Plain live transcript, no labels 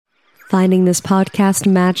Finding this podcast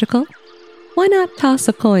magical? Why not toss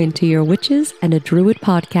a coin to your Witches and a Druid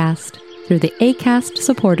podcast through the Acast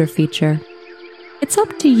supporter feature? It's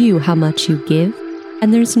up to you how much you give,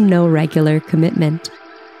 and there's no regular commitment.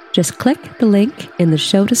 Just click the link in the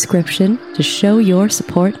show description to show your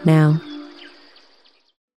support now.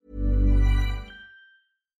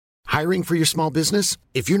 Hiring for your small business?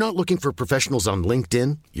 If you're not looking for professionals on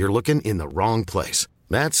LinkedIn, you're looking in the wrong place.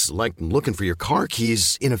 That's like looking for your car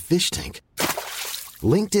keys in a fish tank.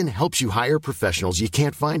 LinkedIn helps you hire professionals you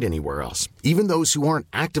can't find anywhere else, even those who aren't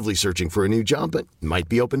actively searching for a new job but might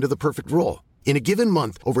be open to the perfect role. In a given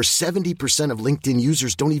month, over 70% of LinkedIn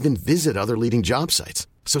users don't even visit other leading job sites.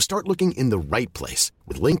 So start looking in the right place.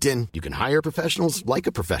 With LinkedIn, you can hire professionals like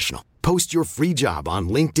a professional. Post your free job on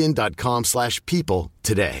linkedin.com/people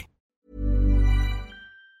today.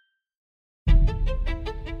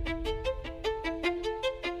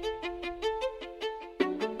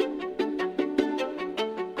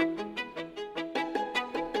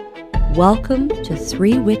 Welcome to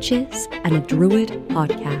Three Witches and a Druid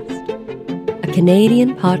podcast, a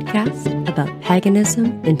Canadian podcast about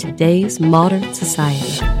paganism in today's modern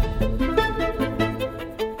society.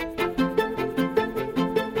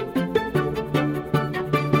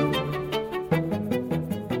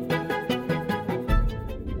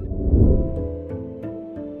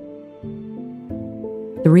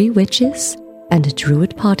 Three Witches and a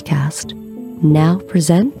Druid podcast now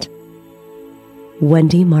present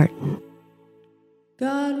Wendy Martin.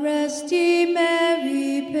 God rest ye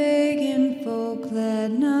merry pagan folk,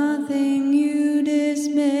 let nothing you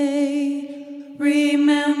dismay.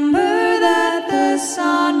 Remember that the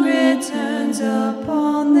sun returns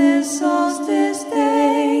upon this solstice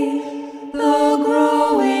day. The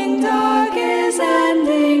growing dark is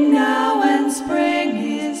ending now, and spring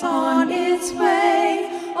is on its way.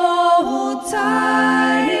 Oh,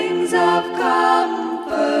 tidings of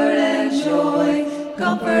comfort and joy,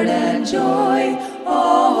 comfort and joy.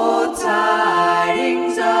 Oh,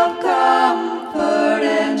 tidings of comfort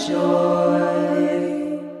and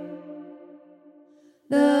joy.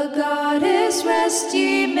 The goddess rest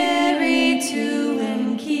ye merry too,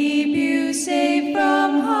 and keep you safe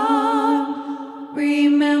from harm.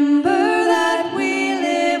 Remember that we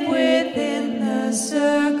live within the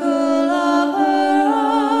circle of her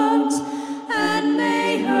arms, and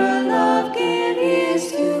may her love give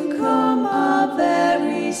years to come a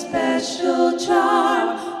very special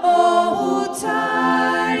charm. Oh,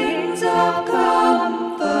 tidings of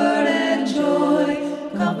comfort and joy,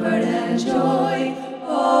 comfort and joy.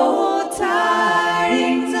 Oh,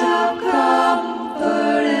 tidings of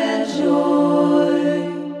comfort and joy.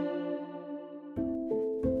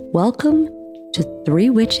 Welcome to Three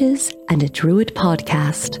Witches and a Druid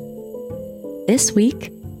podcast. This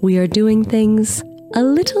week, we are doing things a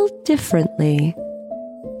little differently.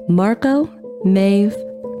 Marco, Maeve,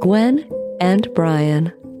 Gwen, and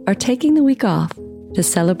Brian are taking the week off to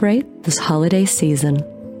celebrate this holiday season.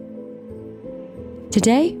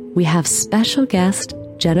 Today, we have special guest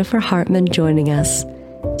Jennifer Hartman joining us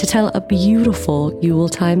to tell a beautiful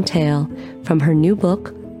Yuletime tale from her new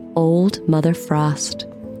book, Old Mother Frost.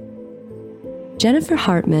 Jennifer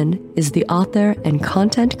Hartman is the author and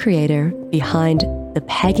content creator behind the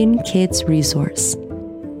Pagan Kids Resource.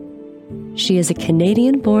 She is a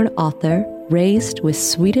Canadian-born author raised with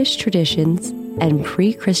Swedish traditions and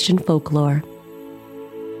pre-Christian folklore.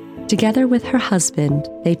 Together with her husband,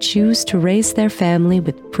 they choose to raise their family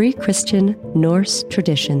with pre-Christian Norse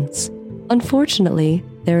traditions. Unfortunately,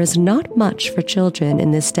 there is not much for children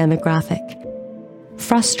in this demographic.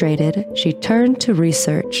 Frustrated, she turned to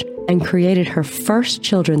research and created her first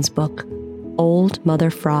children's book, Old Mother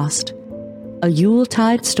Frost, a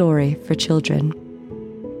Yuletide story for children.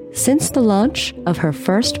 Since the launch of her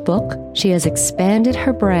first book, she has expanded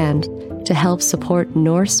her brand to help support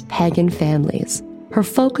Norse pagan families. Her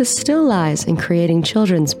focus still lies in creating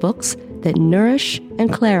children's books that nourish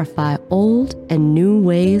and clarify old and new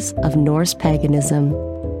ways of Norse paganism.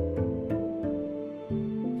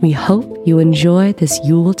 We hope you enjoy this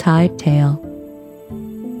Yuletide tale.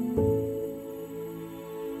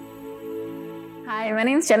 Hi, my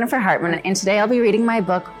name is Jennifer Hartman, and today I'll be reading my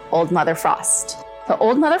book, Old Mother Frost. The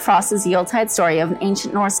Old Mother Frost is the Yuletide story of an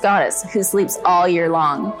ancient Norse goddess who sleeps all year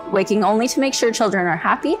long, waking only to make sure children are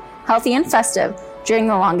happy, healthy, and festive during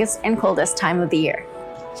the longest and coldest time of the year.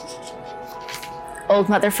 Old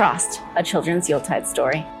Mother Frost, a children's Yuletide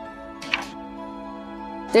story.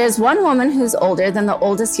 There is one woman who's older than the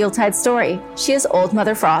oldest Yuletide story. She is Old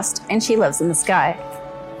Mother Frost, and she lives in the sky.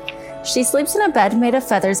 She sleeps in a bed made of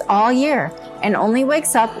feathers all year, and only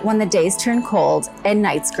wakes up when the days turn cold and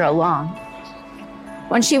nights grow long.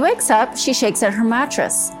 When she wakes up, she shakes out her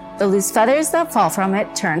mattress. The loose feathers that fall from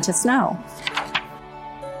it turn to snow.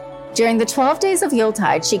 During the 12 days of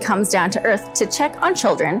Yuletide, she comes down to Earth to check on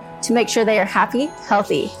children to make sure they are happy,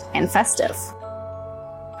 healthy, and festive.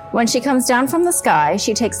 When she comes down from the sky,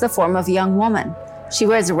 she takes the form of a young woman. She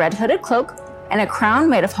wears a red hooded cloak and a crown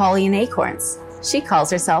made of holly and acorns. She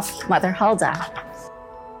calls herself Mother Hulda.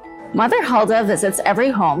 Mother Hulda visits every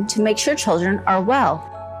home to make sure children are well.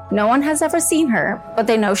 No one has ever seen her, but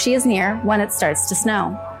they know she is near when it starts to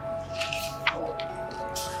snow.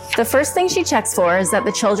 The first thing she checks for is that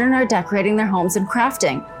the children are decorating their homes and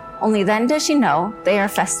crafting. Only then does she know they are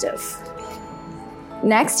festive.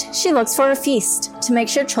 Next, she looks for a feast to make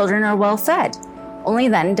sure children are well fed. Only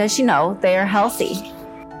then does she know they are healthy.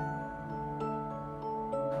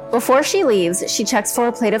 Before she leaves, she checks for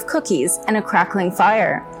a plate of cookies and a crackling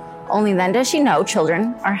fire. Only then does she know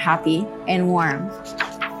children are happy and warm.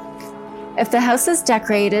 If the house is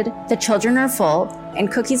decorated, the children are full, and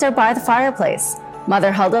cookies are by the fireplace,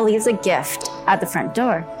 Mother Hulda leaves a gift at the front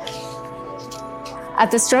door. At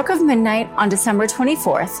the stroke of midnight on December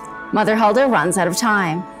 24th, Mother Hulda runs out of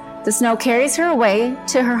time. The snow carries her away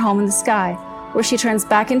to her home in the sky, where she turns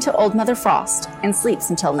back into Old Mother Frost and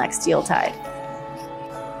sleeps until next Yuletide.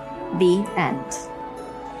 The end.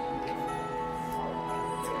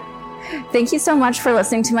 Thank you so much for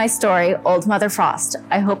listening to my story, Old Mother Frost.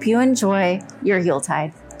 I hope you enjoy your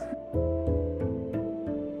Yuletide.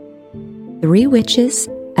 3 Witches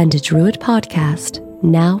and a Druid podcast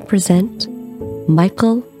now present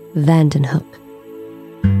Michael Vandenhoek.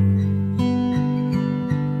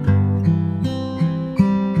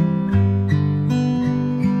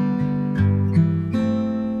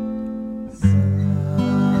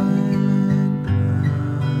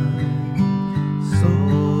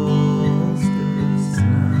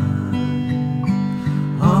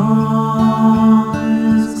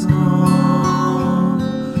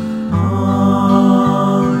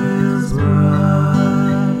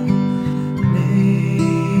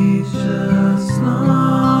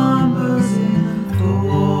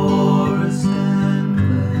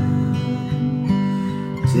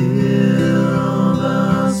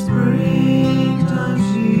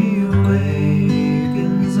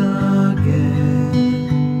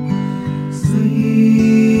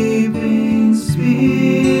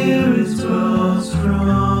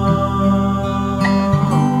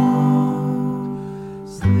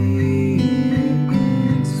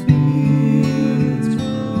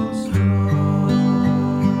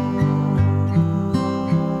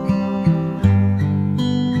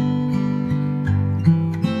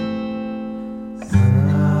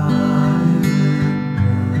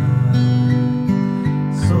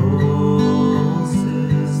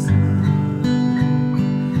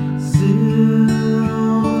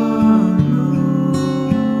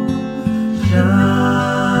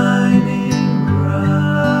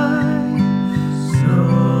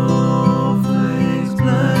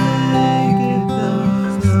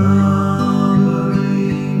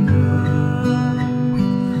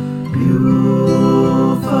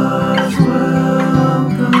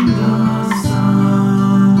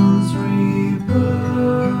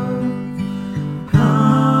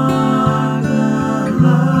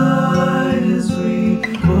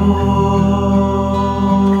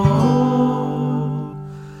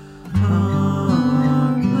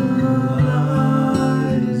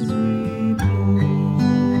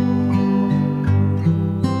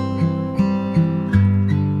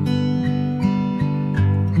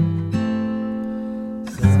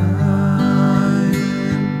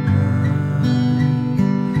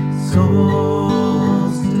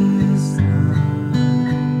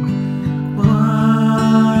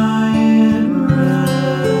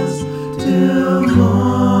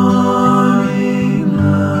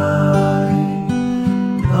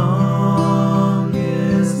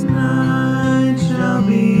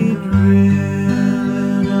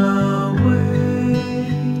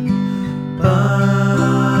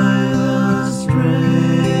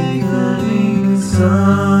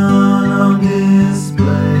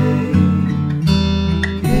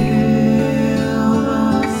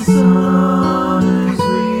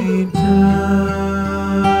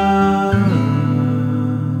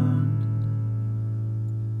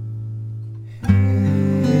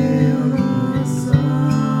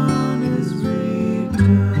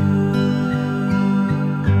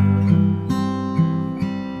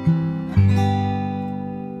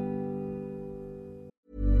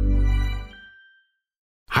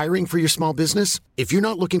 Hiring for your small business? If you're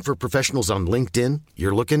not looking for professionals on LinkedIn,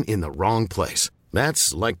 you're looking in the wrong place.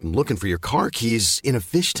 That's like looking for your car keys in a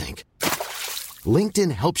fish tank.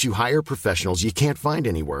 LinkedIn helps you hire professionals you can't find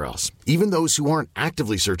anywhere else, even those who aren't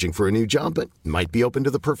actively searching for a new job but might be open to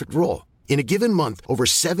the perfect role. In a given month, over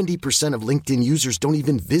 70% of LinkedIn users don't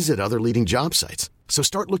even visit other leading job sites. So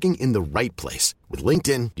start looking in the right place. With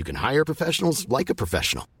LinkedIn, you can hire professionals like a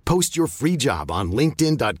professional. Post your free job on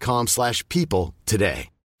linkedin.com/people today.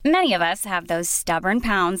 Many of us have those stubborn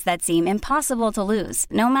pounds that seem impossible to lose,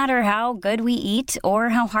 no matter how good we eat or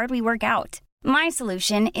how hard we work out. My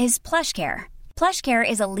solution is PlushCare. PlushCare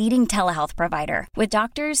is a leading telehealth provider with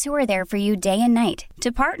doctors who are there for you day and night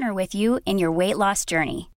to partner with you in your weight loss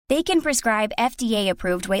journey. They can prescribe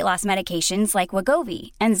FDA-approved weight loss medications like Wegovy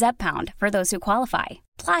and Zepbound for those who qualify.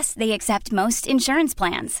 Plus, they accept most insurance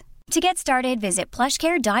plans. To get started, visit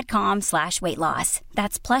plushcare.com/weightloss.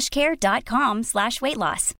 That's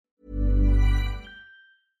plushcare.com/weightloss.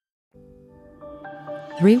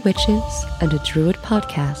 3 Witches and a Druid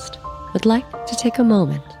podcast would like to take a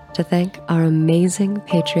moment to thank our amazing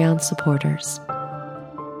Patreon supporters.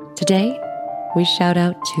 Today, we shout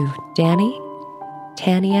out to Danny,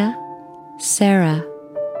 Tania, Sarah,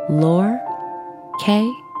 Laure, Kay,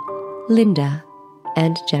 Linda,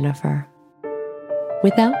 and Jennifer.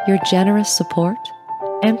 Without your generous support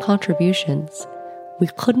and contributions, we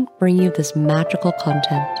couldn't bring you this magical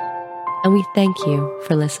content, and we thank you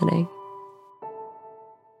for listening.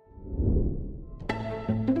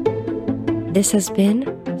 This has been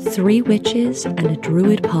 3 Witches and a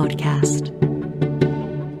Druid podcast.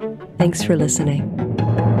 Thanks for listening.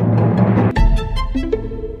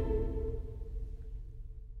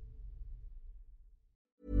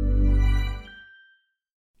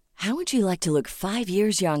 How would you like to look 5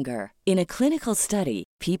 years younger? In a clinical study,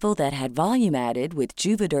 people that had volume added with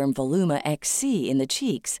Juvederm Voluma XC in the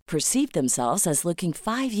cheeks perceived themselves as looking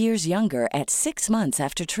 5 years younger at 6 months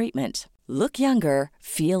after treatment. Look younger,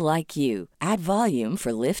 feel like you. Add volume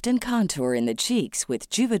for lift and contour in the cheeks with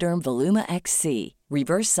Juvederm Voluma XC.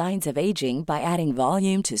 Reverse signs of aging by adding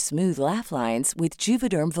volume to smooth laugh lines with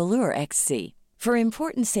Juvederm Volure XC. For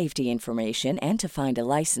important safety information and to find a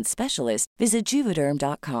licensed specialist, visit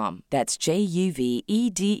Juvederm.com. That's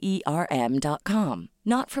JUVEDERM.com.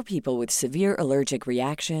 Not for people with severe allergic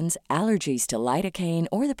reactions, allergies to lidocaine,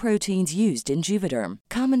 or the proteins used in Juvederm.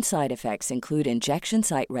 Common side effects include injection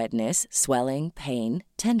site redness, swelling, pain,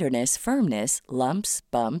 tenderness, firmness, lumps,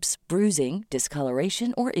 bumps, bruising,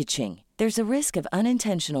 discoloration, or itching. There's a risk of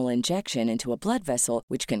unintentional injection into a blood vessel,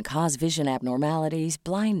 which can cause vision abnormalities,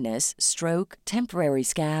 blindness, stroke, temporary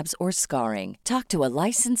scabs, or scarring. Talk to a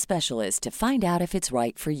licensed specialist to find out if it's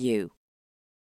right for you.